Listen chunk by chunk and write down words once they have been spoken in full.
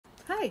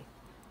Hi,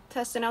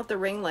 testing out the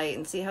ring light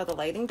and see how the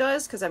lighting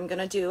does, because I'm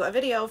gonna do a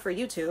video for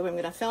YouTube. I'm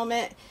gonna film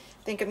it.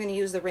 I think I'm gonna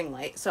use the ring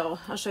light. So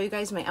I'll show you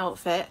guys my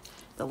outfit,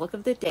 the look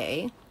of the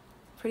day.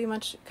 Pretty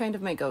much kind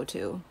of my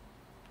go-to.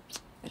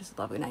 I just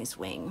love a nice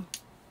wing.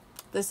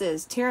 This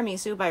is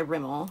Tiramisu by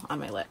Rimmel on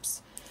my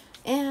lips.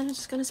 And I'm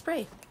just gonna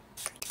spray.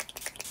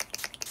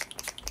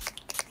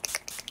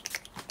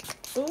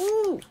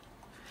 Ooh!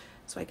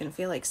 So I can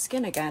feel like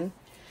skin again.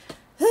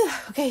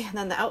 Okay, and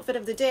then the outfit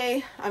of the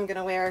day, I'm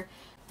gonna wear,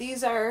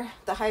 these are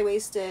the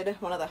high-waisted,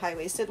 one of the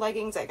high-waisted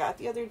leggings I got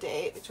the other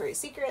day at Victoria's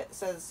Secret. It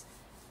says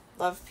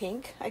Love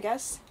Pink, I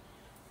guess.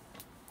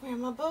 Wear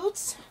my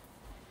boots.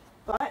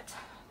 But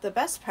the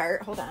best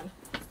part, hold on.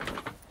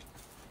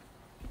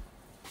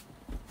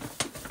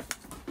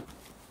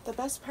 The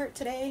best part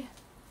today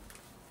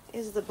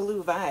is the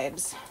blue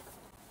vibes.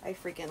 I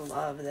freaking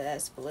love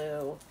this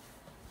blue.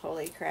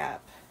 Holy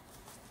crap.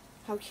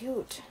 How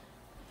cute.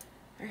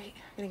 All right,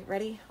 I'm gonna get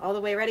ready, all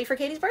the way ready for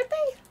Katie's birthday.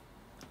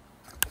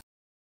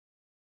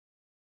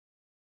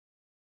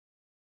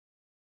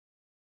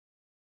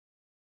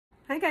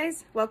 Hi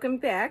guys, welcome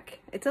back.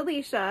 It's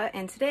Alicia,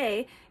 and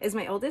today is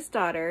my oldest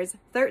daughter's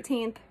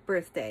 13th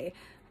birthday.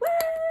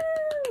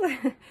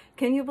 Woo!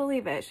 Can you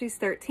believe it? She's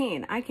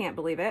 13. I can't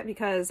believe it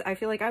because I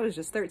feel like I was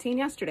just 13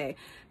 yesterday.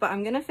 But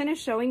I'm gonna finish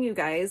showing you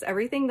guys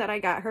everything that I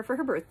got her for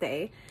her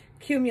birthday,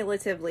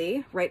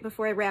 cumulatively, right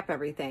before I wrap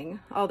everything.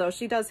 Although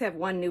she does have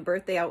one new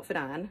birthday outfit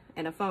on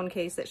and a phone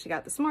case that she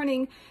got this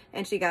morning,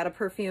 and she got a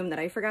perfume that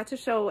I forgot to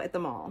show at the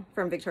mall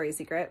from Victoria's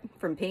Secret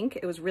from Pink.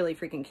 It was really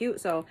freaking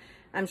cute, so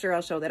I'm sure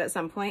I'll show that at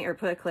some point or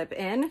put a clip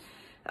in.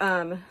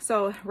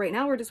 So right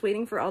now we're just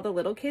waiting for all the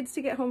little kids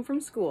to get home from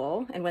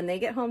school, and when they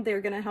get home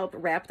they're gonna help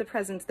wrap the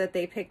presents that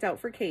they picked out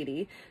for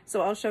Katie.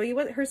 So I'll show you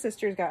what her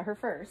sisters got her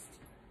first.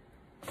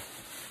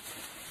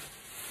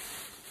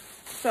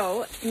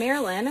 So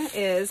Marilyn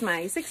is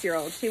my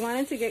 6-year-old. She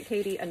wanted to get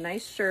Katie a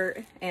nice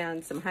shirt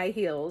and some high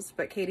heels,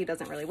 but Katie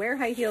doesn't really wear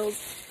high heels.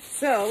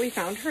 So we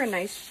found her a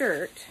nice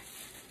shirt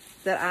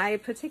that I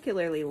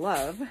particularly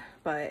love,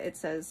 but it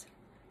says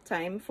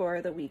time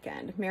for the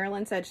weekend.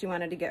 Marilyn said she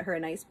wanted to get her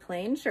a nice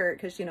plain shirt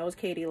because she knows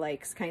Katie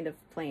likes kind of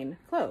plain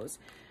clothes.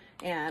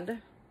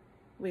 And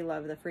we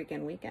love the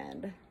freaking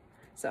weekend.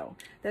 So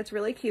that's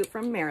really cute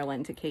from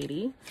Marilyn to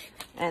Katie.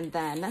 And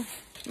then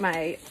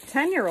my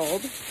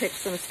 10-year-old picked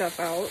some stuff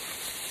out.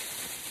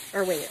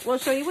 Or wait, we'll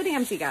show you what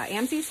Amsy got.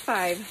 Amsy's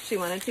 5. She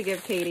wanted to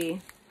give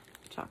Katie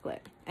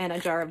chocolate and a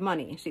jar of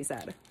money, she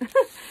said.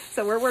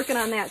 So we're working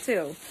on that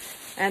too.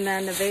 And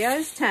then Nevaeh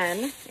is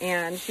 10,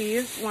 and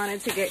she wanted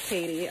to get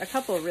Katie a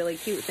couple of really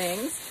cute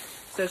things.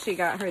 So she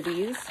got her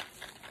these.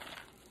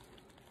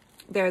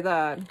 They're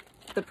the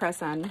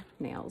press-on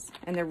nails,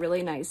 and they're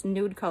really nice.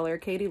 Nude color.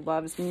 Katie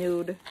loves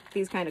nude,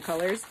 these kind of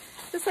colors,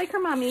 just like her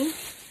mommy.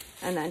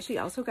 And then she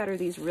also got her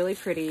these really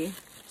pretty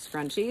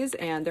scrunchies,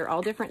 and they're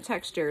all different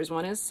textures.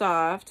 One is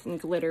soft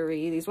and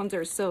glittery. These ones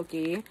are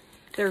silky.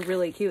 They're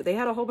really cute. They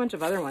had a whole bunch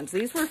of other ones.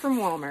 These were from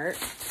Walmart,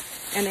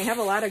 and they have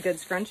a lot of good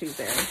scrunchies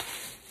there.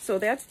 So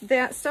that's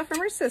that stuff from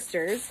her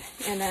sisters.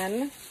 And then,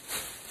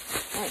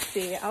 let's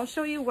see, I'll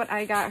show you what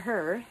I got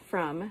her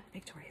from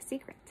Victoria's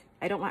Secret.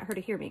 I don't want her to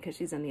hear me because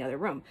she's in the other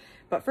room.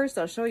 But first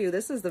I'll show you,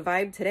 this is the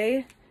vibe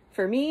today.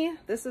 For me,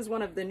 this is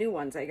one of the new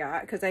ones I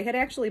got because I had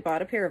actually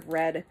bought a pair of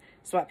red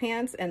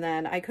sweatpants, and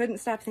then I couldn't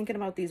stop thinking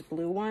about these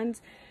blue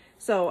ones.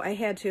 So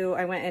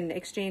I went and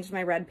exchanged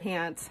my red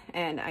pants,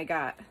 and I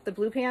got the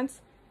blue pants,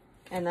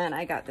 and then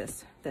I got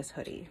this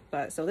hoodie.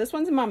 But so this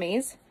one's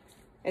Mummy's.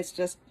 It's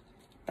just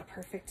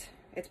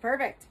it's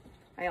perfect.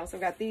 I also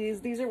got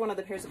these. These are one of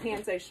the pairs of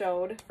pants I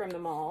showed from the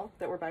mall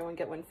that were buy one,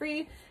 get one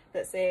free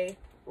that say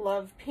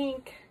Love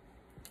Pink.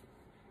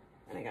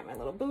 And I got my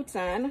little boots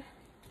on.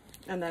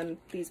 And then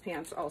these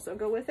pants also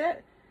go with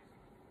it.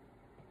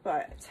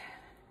 But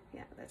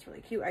yeah, that's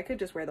really cute. I could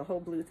just wear the whole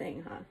blue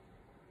thing, huh?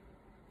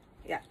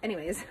 Yeah,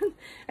 anyways,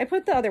 I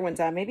put the other ones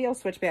on. Maybe I'll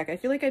switch back. I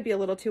feel like I'd be a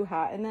little too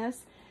hot in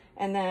this.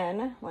 And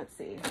then, let's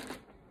see.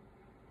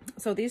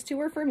 So these two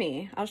were for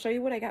me. I'll show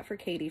you what I got for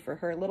Katie for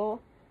her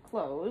little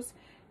clothes.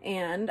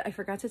 And I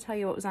forgot to tell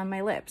you what was on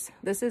my lips.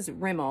 This is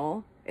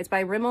Rimmel. It's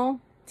by Rimmel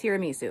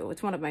Tiramisu.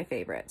 It's one of my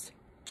favorites.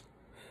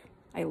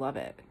 I love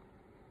it.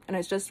 And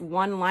it's just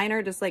one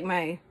liner, just like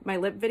my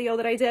lip video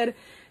that I did.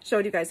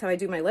 Showed you guys how I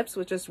do my lips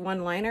with just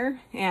one liner.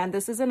 And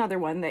this is another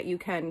one that you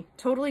can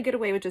totally get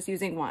away with just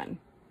using one.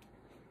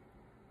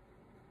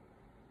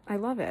 I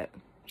love it.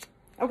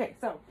 Okay,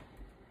 so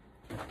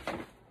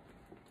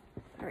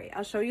all right,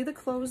 I'll show you the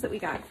clothes that we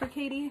got for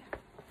Katie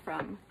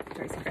from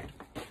Victoria's Secret.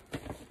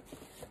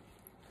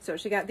 So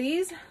she got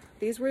these.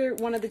 These were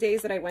one of the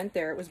days that I went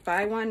there. It was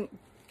buy one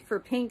for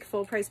Pink,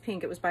 full price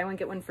Pink. It was buy one,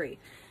 get one free.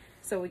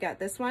 So we got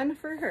this one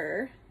for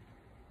her,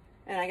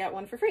 and I got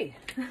one for free.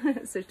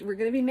 So we're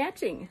gonna be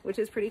matching, which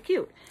is pretty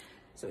cute.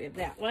 So we have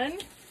that one.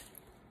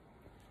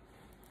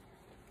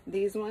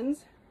 These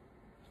ones,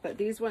 but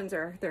these ones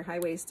they're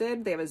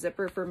high-waisted. They have a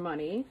zipper for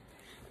money.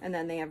 And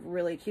then they have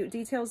really cute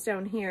details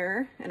down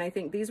here. And I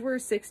think these were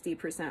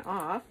 60%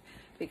 off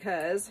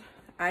because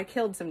I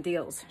killed some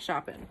deals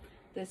shopping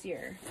this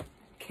year.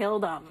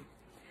 killed them.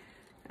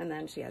 And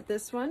then she had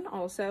this one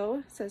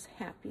also. It says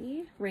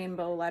happy,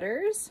 rainbow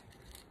letters.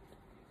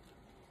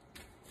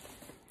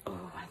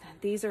 Oh, and then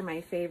these are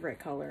my favorite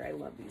color. I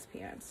love these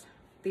pants.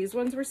 These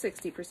ones were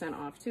 60%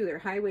 off too. They're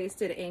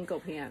high-waisted ankle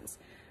pants.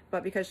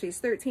 But because she's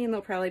 13,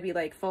 they'll probably be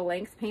like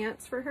full-length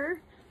pants for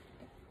her.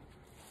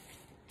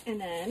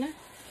 And then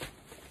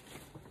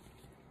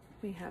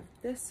we have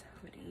this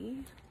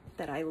hoodie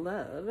that I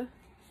love.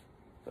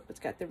 It's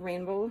got the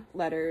rainbow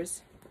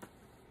letters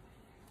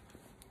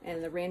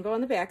and the rainbow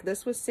on the back.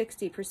 This was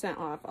 60%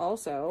 off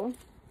also.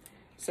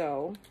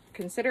 So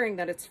considering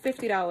that it's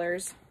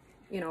 $50,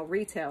 you know,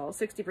 retail,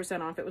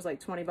 60% off, it was like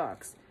 20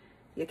 bucks.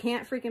 You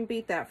can't freaking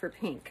beat that for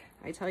pink,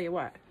 I tell you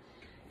what.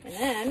 And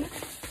then,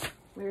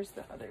 where's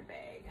the other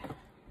bag?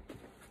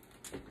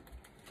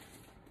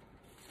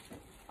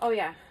 Oh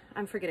yeah,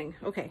 I'm forgetting.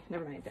 Okay,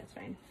 never mind, that's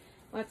fine.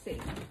 Let's see.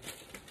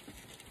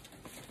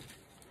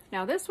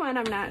 Now this one,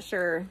 I'm not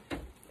sure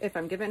if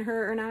I'm giving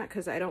her or not,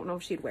 because I don't know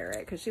if she'd wear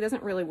it, because she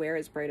doesn't really wear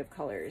as bright of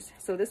colors.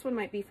 So this one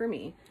might be for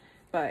me,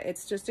 but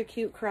it's just a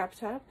cute crop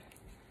top,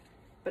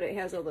 but it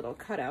has a little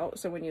cutout,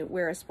 so when you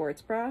wear a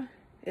sports bra,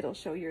 it'll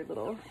show your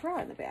little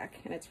bra in the back,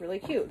 and it's really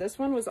cute. This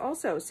one was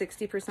also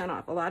 60%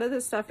 off. A lot of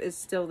this stuff is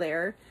still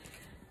there.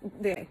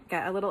 They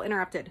got a little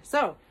interrupted.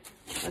 So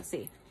let's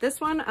see.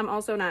 This one, I'm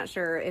also not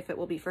sure if it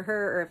will be for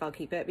her or if I'll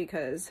keep it,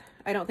 because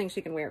I don't think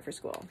she can wear it for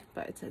school,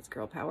 but it says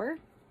Girl Power.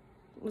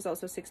 It was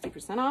also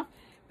 60% off,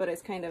 but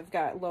it's kind of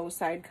got low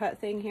side cut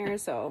thing here,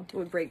 so it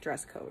would break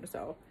dress code.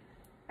 So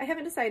I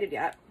haven't decided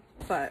yet,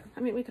 but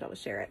I mean, we could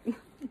always share it.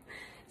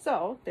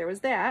 So there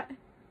was that.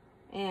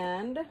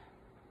 And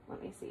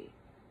let me see.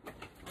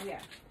 Oh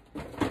yeah.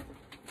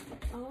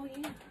 Oh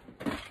yeah.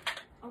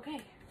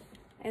 Okay.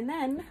 And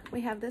then we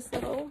have this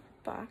little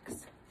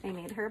box. I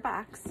made her a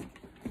box.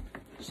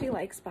 She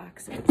likes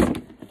boxes.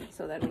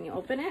 So then when you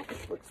open it,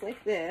 it looks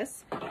like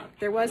this.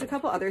 There was a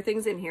couple other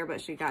things in here,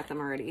 but she got them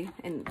already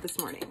in this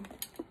morning.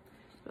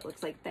 So it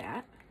looks like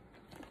that.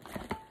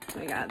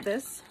 We got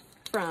this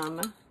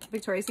from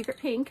Victoria's Secret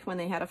Pink when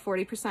they had a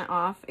 40%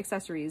 off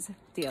accessories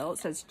deal. It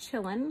says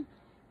Chillin'.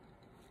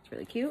 It's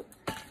really cute.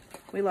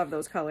 We love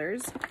those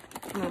colors.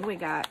 And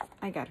then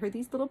I got her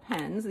these little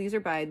pens. These are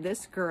by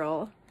this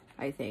girl,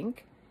 I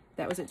think.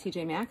 That was at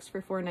TJ Maxx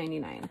for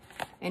 $4.99.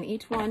 And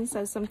each one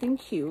says something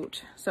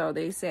cute. So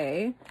they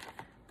say,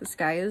 the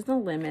sky is the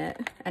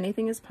limit.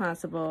 Anything is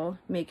possible.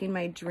 Making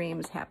my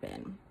dreams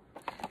happen.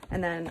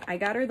 And then I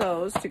got her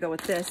those to go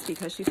with this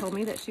because she told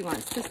me that she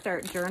wants to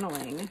start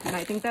journaling. And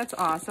I think that's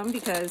awesome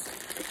because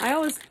I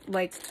always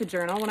liked to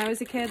journal when I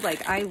was a kid.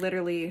 Like I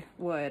literally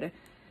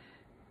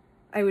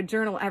I would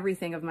journal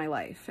everything of my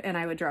life, and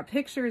I would draw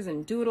pictures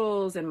and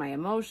doodles and my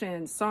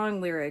emotions, song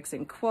lyrics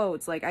and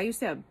quotes. Like I used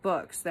to have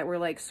books that were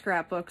like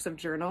scrapbooks of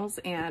journals,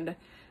 and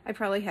I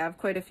probably have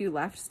quite a few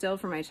left still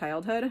from my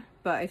childhood,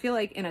 but I feel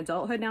like in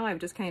adulthood now I've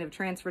just kind of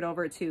transferred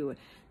over to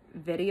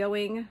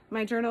videoing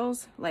my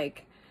journals,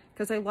 like,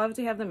 because I love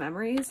to have the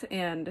memories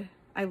and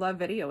I love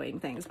videoing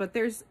things, but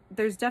there's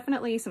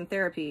definitely some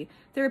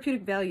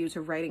therapeutic value to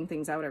writing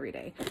things out every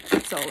day.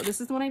 So this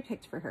is the one I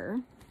picked for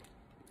her.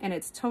 And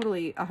it's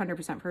totally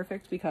 100%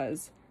 perfect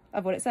because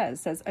of what it says.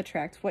 It says,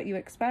 attract what you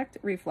expect,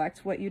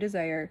 reflect what you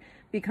desire,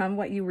 become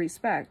what you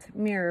respect,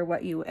 mirror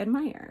what you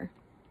admire.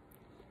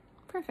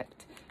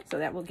 Perfect. So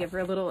that will give her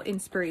a little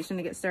inspiration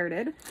to get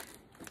started.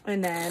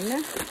 And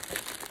then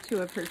 2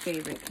 of her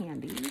favorite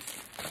candies.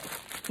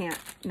 Can't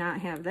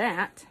not have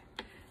that.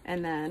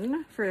 And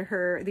then for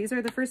her, these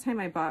are the first time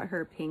I bought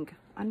her pink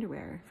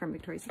underwear from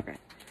Victoria's Secret.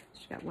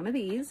 She got one of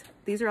these.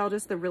 These are all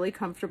just the really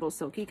comfortable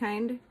silky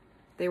kind.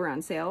 They were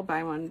on sale,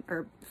 buy one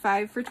or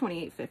 5 for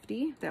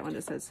 $28.50. That one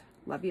just says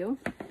love you.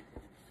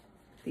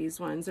 These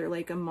ones are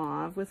like a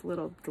mauve with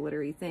little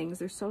glittery things.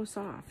 They're so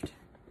soft.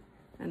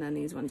 And then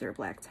these ones are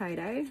black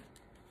tie-dye.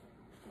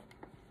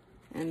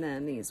 And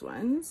then these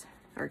ones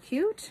are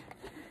cute.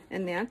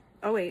 And that,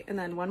 oh wait, and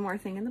then one more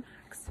thing in the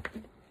box.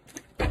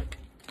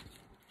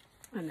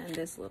 And then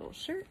this little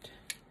shirt.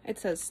 It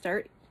says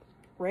start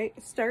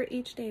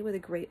each day with a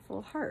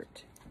grateful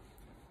heart.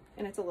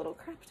 And it's a little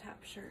crop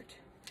top shirt.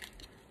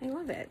 I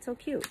love it. It's so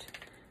cute.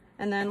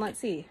 And then let's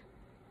see.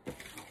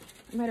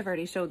 I might have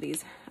already showed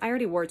these. I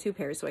already wore 2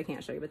 pairs, so I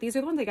can't show you, but these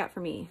are the ones I got for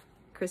me.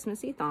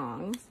 Christmassy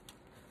thongs.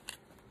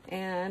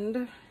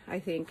 And I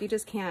think you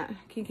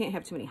can't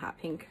have too many hot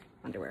pink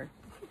underwear.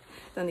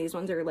 Then these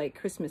ones are like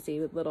Christmassy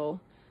with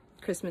little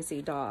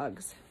Christmassy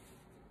dogs.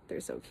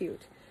 They're so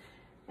cute.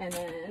 And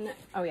then,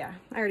 oh yeah,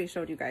 I already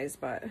showed you guys,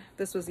 but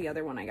this was the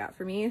other one I got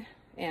for me.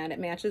 And it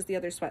matches the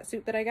other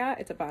sweatsuit that I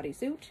got. It's a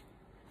bodysuit.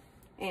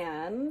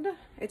 And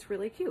it's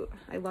really cute.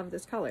 I love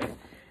this color.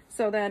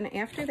 So then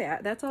after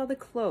that, that's all the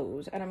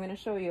clothes. And I'm going to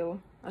show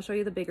you, I'll show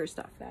you the bigger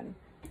stuff then.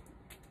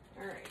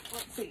 All right,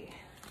 let's see.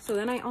 So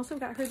then I also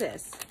got her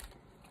this.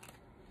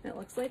 It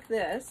looks like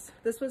this.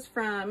 This was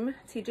from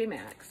TJ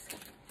Maxx.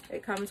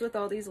 It comes with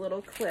all these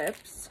little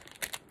clips.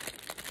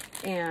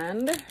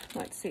 And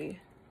let's see.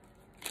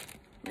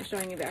 Am I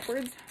showing you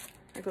backwards?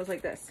 It goes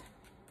like this.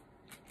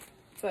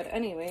 But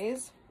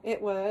anyways,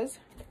 it was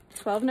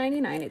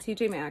 $12.99 at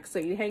TJ Maxx. So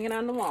you hang it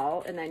on the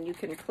wall, and then you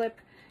can clip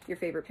your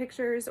favorite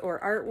pictures or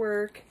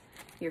artwork,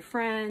 your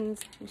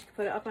friends, and you can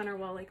put it up on our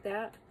wall like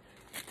that.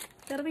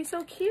 That'll be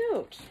so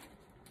cute.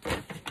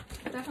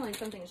 Definitely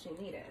something she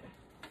needed.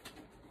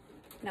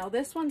 Now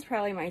this one's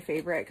probably my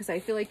favorite because I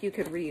feel like you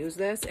could reuse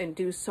this and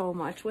do so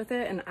much with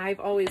it, and I've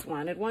always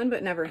wanted one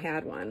but never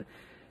had one.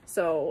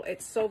 So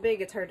it's so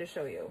big it's hard to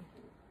show you.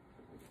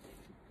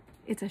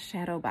 It's a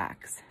shadow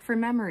box for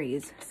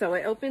memories. So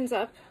it opens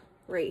up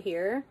right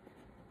here,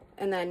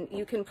 and then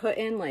you can put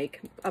in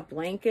like a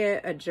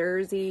blanket, a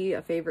jersey,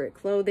 a favorite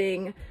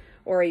clothing,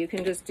 or you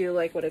can just do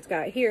like what it's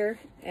got here,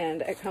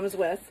 and it comes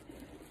with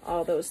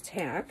all those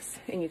tacks,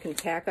 and you can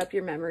tack up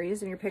your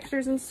memories and your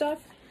pictures and stuff,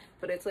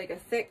 but it's like a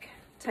thick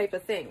type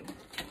of thing.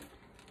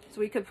 So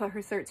we could put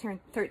her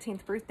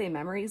 13th birthday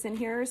memories in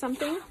here or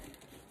something.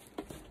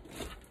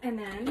 And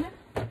then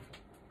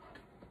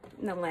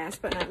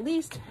last but not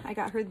least, I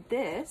got her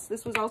this.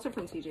 This was also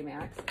from TJ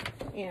Maxx.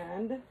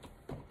 And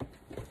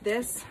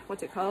this,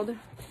 what's it called?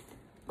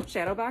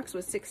 Shadow box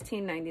was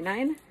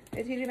 $16.99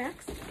 at TJ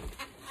Maxx.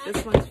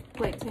 This one's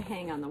like to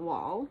hang on the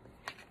wall.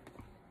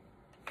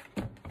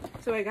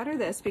 So I got her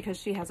this because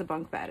she has a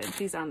bunk bed and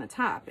she's on the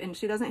top, and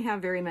she doesn't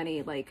have very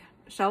many like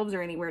shelves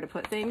or anywhere to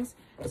put things.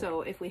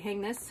 So if we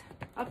hang this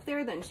up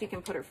there, then she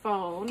can put her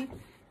phone,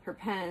 her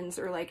pens,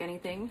 or like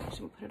anything, she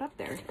can put it up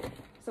there.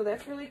 So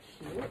that's really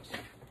cute.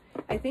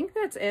 I think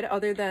that's it,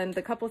 other than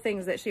the couple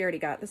things that she already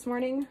got this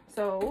morning.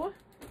 So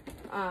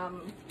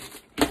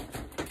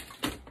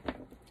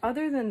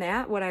other than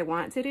that, what I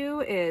want to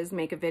do is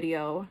make a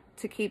video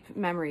to keep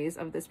memories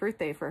of this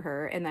birthday for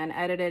her, and then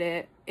edit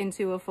it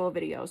into a full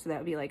video, so that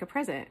would be like a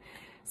present.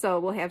 So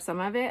we'll have some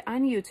of it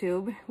on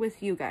YouTube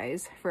with you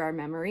guys for our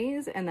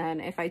memories, and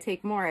then if I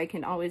take more, I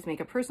can always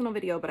make a personal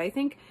video. But I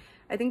think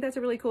that's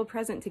a really cool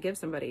present to give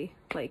somebody.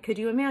 Like, could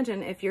you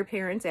imagine if your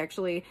parents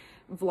actually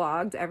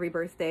vlogged every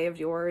birthday of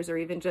yours, or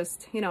even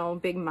just, you know,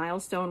 big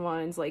milestone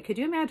ones? Like, could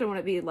you imagine what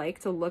it'd be like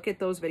to look at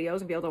those videos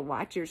and be able to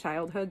watch your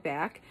childhood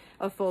back,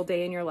 a full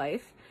day in your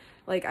life?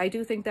 Like, I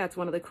do think that's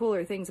one of the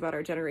cooler things about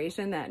our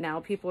generation, that now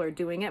people are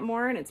doing it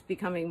more, and it's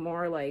becoming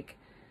more like,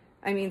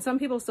 I mean, some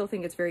people still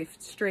think it's very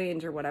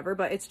strange or whatever,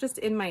 but it's just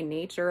in my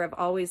nature. I've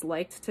always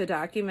liked to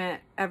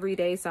document every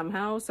day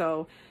somehow.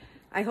 So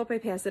I hope I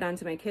pass it on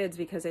to my kids,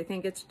 because I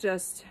think it's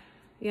just,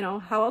 you know,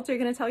 how else are you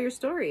going to tell your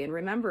story and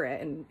remember it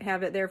and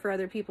have it there for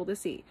other people to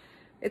see?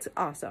 It's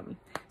awesome.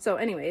 So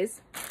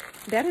anyways,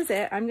 that is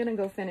it. I'm going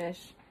to go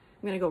finish.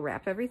 I'm going to go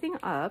wrap everything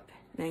up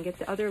and then get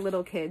the other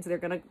little kids. They're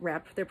going to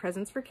wrap their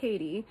presents for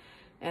Kay-D.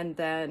 And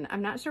then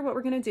I'm not sure what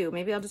we're going to do.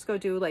 Maybe I'll just go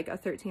do like a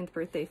 13th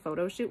birthday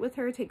photo shoot with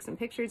her, take some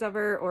pictures of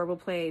her, or we'll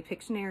play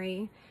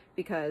Pictionary,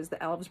 because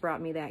the elves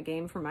brought me that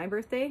game for my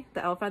birthday.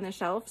 The Elf on the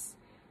Shelves.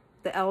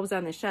 The Elves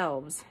on the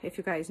Shelves, if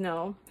you guys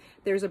know.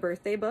 There's a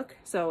birthday book.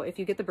 So if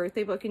you get the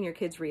birthday book and your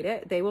kids read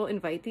it, they will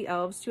invite the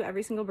elves to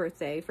every single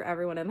birthday for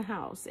everyone in the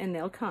house, and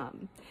they'll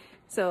come.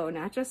 So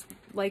not just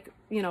like,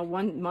 you know,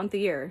 1 month a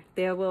year.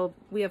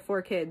 We have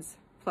 4 kids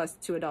plus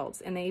 2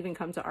 adults, and they even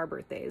come to our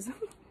birthdays.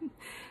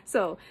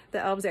 So the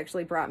elves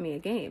actually brought me a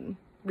game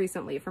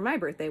recently for my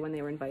birthday when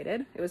they were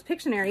invited. It was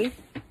Pictionary.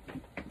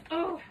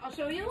 Oh, I'll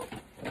show you.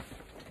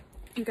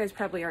 You guys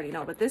probably already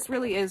know, but this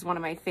really is one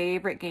of my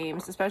favorite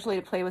games, especially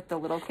to play with the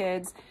little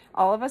kids.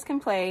 All of us can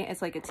play.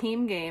 It's like a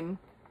team game.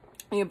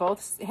 You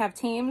both have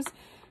teams,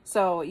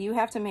 so you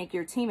have to make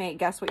your teammate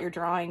guess what you're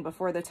drawing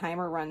before the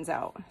timer runs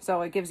out.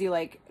 So it gives you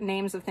like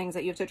names of things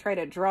that you have to try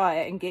to draw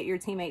it and get your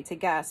teammate to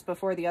guess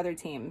before the other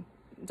team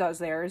does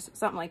theirs,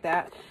 something like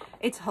that.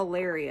 It's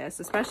hilarious,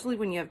 especially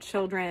when you have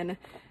children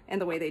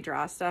and the way they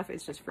draw stuff.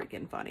 It's just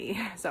freaking funny.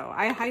 So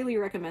I highly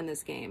recommend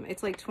this game.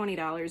 It's like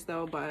 $20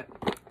 though, but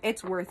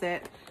it's worth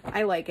it.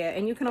 I like it.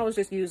 And you can always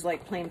just use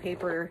like plain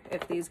paper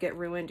if these get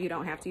ruined. You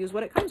don't have to use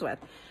what it comes with.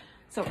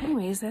 So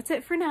anyways, that's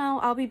it for now.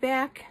 I'll be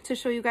back to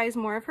show you guys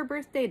more of her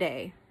birthday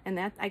day. And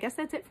I guess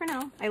that's it for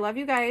now. I love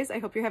you guys. I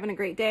hope you're having a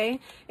great day.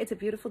 It's a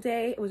beautiful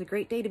day. It was a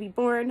great day to be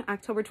born.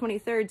 October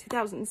 23rd,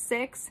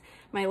 2006.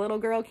 My little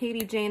girl,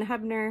 Kay-D Jayne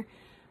Hubner.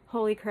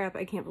 Holy crap,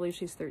 I can't believe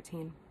she's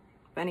 13.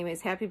 But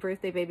anyways, happy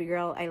birthday, baby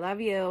girl. I love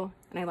you.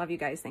 And I love you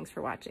guys. Thanks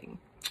for watching.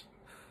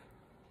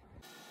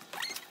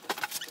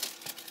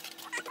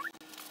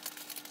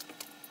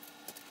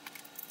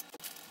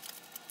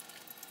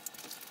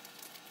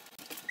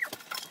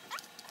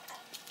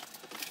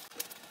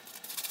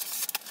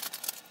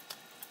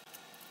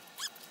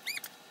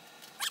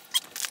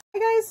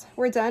 Guys,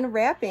 we're done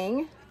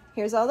wrapping.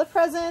 Here's all the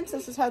presents.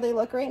 This is how they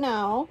look right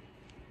now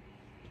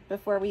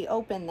before we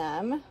open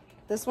them.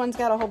 This one's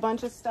got a whole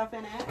bunch of stuff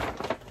in it.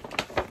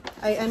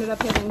 I ended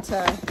up having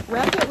to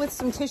wrap it with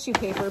some tissue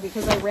paper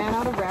because I ran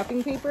out of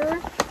wrapping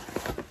paper.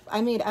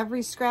 I made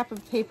every scrap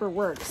of paper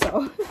work,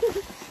 so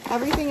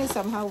everything is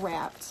somehow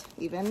wrapped,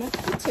 even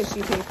the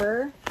tissue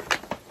paper.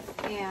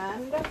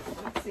 And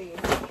let's see.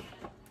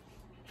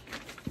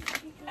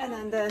 And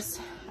then this,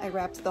 I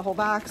wrapped the whole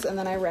box, and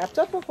then I wrapped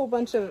up a whole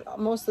bunch of,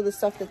 most of the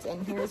stuff that's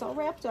in here is all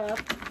wrapped up.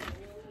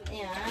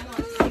 And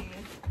let's see,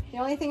 The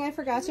only thing I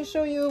forgot to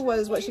show you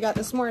was what she got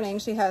this morning.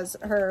 She has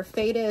her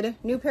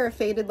new pair of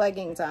faded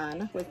leggings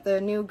on with the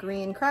new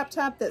green crop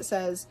top that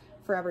says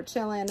Forever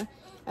Chillin'.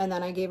 And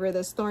then I gave her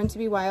this Thorn to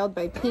Be Wild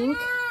by Pink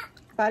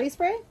body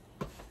spray.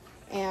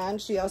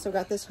 And she also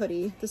got this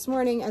hoodie this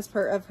morning as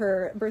part of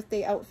her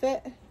birthday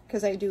outfit,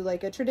 because I do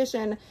like a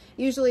tradition.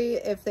 Usually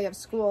if they have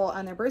school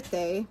on their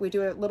birthday, we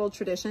do a little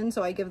tradition.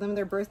 So I give them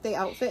their birthday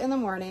outfit in the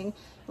morning,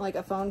 like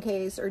a phone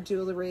case or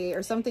jewelry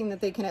or something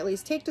that they can at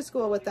least take to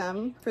school with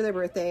them for their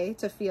birthday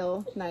to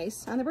feel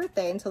nice on their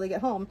birthday until they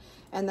get home.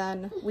 And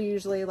then we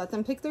usually let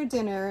them pick their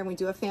dinner, and we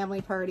do a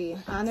family party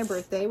on their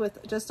birthday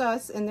with just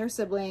us and their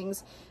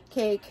siblings,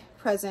 cake,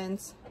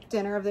 presents,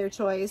 dinner of their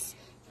choice,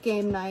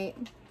 game night,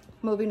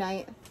 movie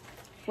night,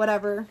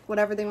 whatever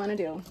they want to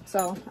do.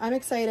 So I'm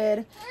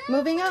excited.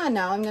 Moving on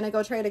now, I'm going to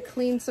go try to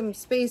clean some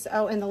space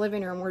out in the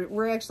living room.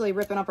 We're actually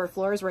ripping up our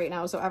floors right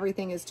now, so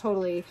everything is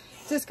totally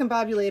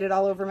discombobulated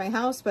all over my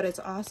house, but it's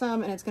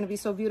awesome, and it's going to be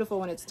so beautiful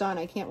when it's done.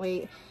 I can't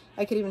wait.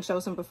 I could even show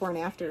some before and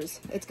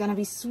afters. It's going to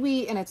be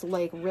sweet, and it's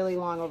like really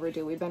long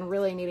overdue. We've been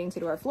really needing to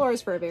do our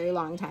floors for a very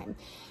long time.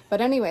 But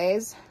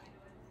anyways,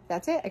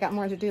 that's it. I got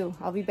more to do.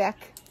 I'll be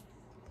back.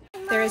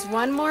 There is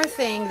one more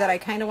thing that I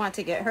kind of want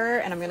to get her,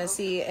 and I'm going to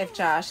see if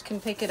Josh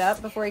can pick it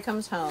up before he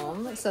comes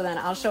home. So then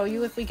I'll show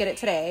you if we get it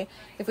today.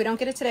 If we don't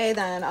get it today,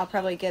 then I'll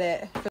probably get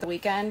it for the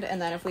weekend.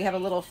 And then if we have a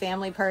little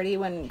family party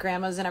when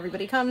grandma's and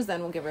everybody comes,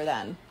 then we'll give her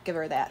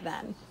that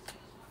then.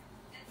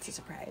 It's a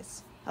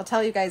surprise. I'll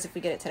tell you guys if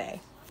we get it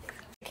today.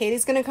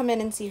 Katie's going to come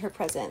in and see her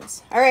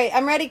presents. All right,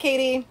 I'm ready,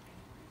 Katie.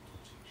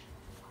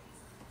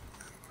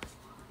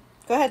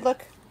 Go ahead,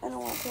 look. I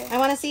don't want to. I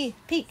want to see.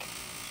 Peek.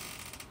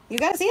 You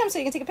gotta see them so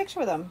you can take a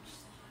picture with them.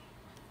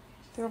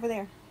 They're over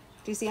there.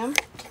 Do you see them?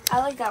 I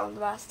like that one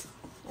the best.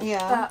 Yeah.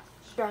 That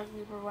sparkly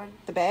paper one.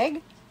 The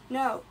bag?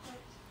 No.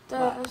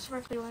 The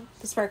sparkly one.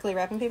 The sparkly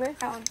wrapping paper?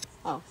 That one.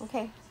 Oh,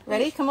 okay.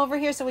 Ready? Come over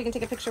here so we can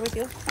take a picture with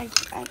you.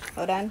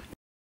 Hold on.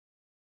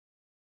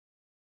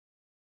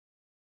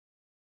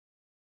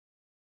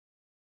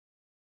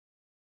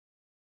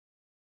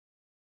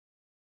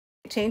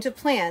 Change of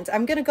plans.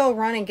 I'm gonna go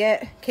run and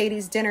get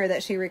Katie's dinner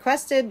that she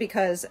requested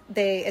because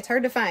it's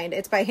hard to find.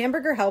 It's by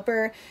Hamburger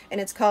Helper, and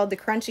it's called the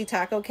Crunchy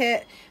Taco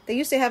Kit. They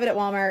used to have it at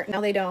Walmart.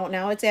 Now they don't.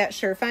 Now it's at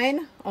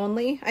Surefine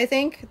only, I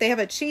think. They have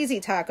a cheesy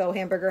taco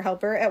Hamburger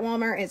Helper at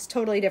Walmart. It's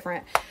totally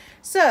different.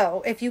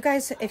 So if you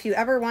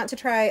ever want to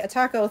try a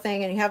taco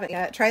thing and you haven't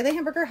yet, try the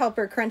Hamburger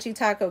Helper Crunchy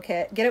Taco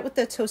Kit. Get it with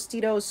the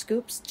Tostitos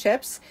Scoops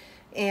chips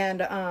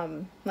and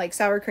like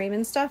sour cream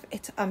and stuff.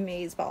 It's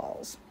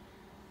amazeballs.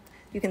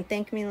 You can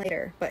thank me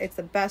later, but it's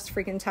the best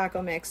freaking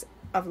taco mix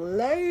of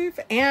life.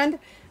 And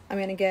I'm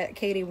going to get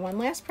Katie one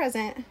last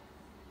present.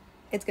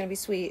 It's going to be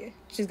sweet.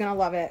 She's going to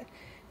love it.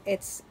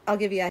 I'll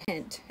give you a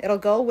hint. It'll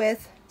go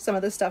with some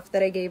of the stuff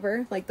that I gave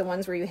her, like the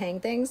ones where you hang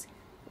things.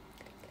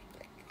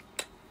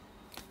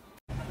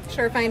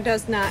 Surefine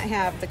does not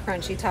have the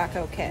Crunchy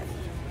Taco Kit.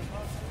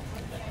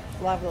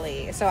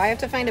 Lovely. So I have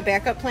to find a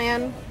backup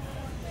plan.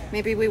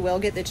 Maybe we will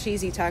get the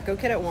cheesy taco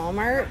kit at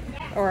Walmart,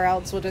 or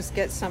else we'll just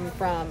get some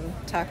from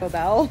Taco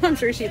Bell. I'm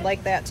sure she'd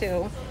like that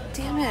too.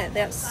 Damn it,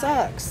 that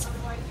sucks.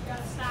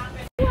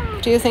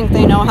 Do you think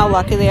they know how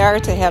lucky they are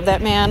to have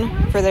that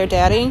man for their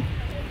daddy?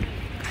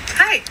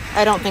 Hi.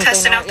 I don't think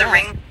Testing they know out the yet.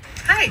 ring.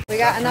 Hi. We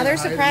got another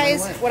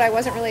surprise, what I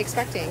wasn't really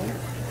expecting.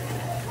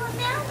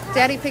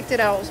 Daddy picked it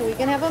out so we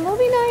can have a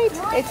movie night.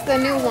 It's the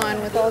new one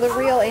with all the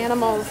real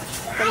animals,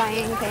 the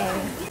Lion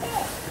King.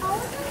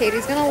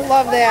 Katie's gonna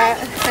love that.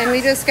 And we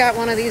just got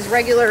one of these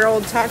regular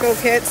old taco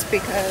kits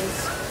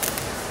because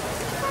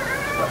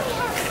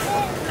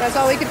that's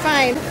all we could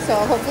find. So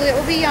hopefully it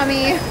will be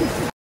yummy.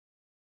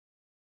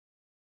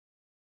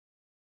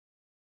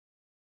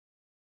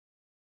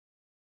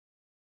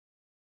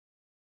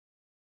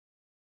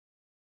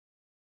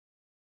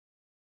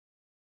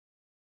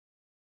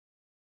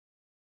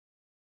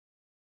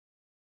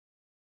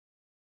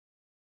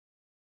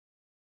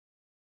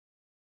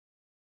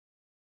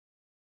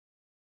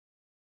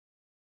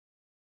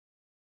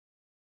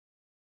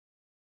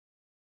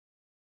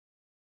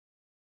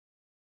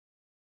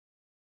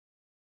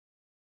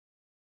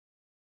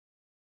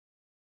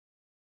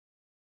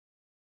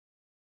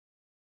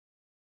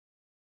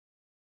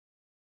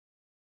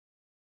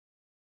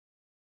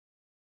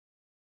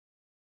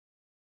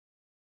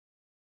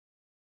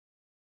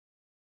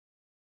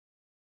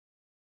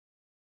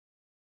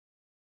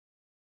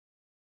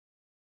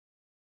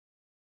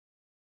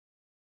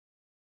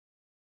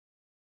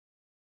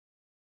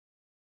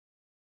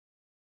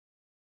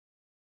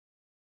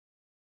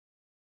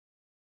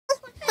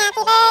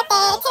 Happy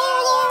birthday to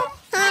you.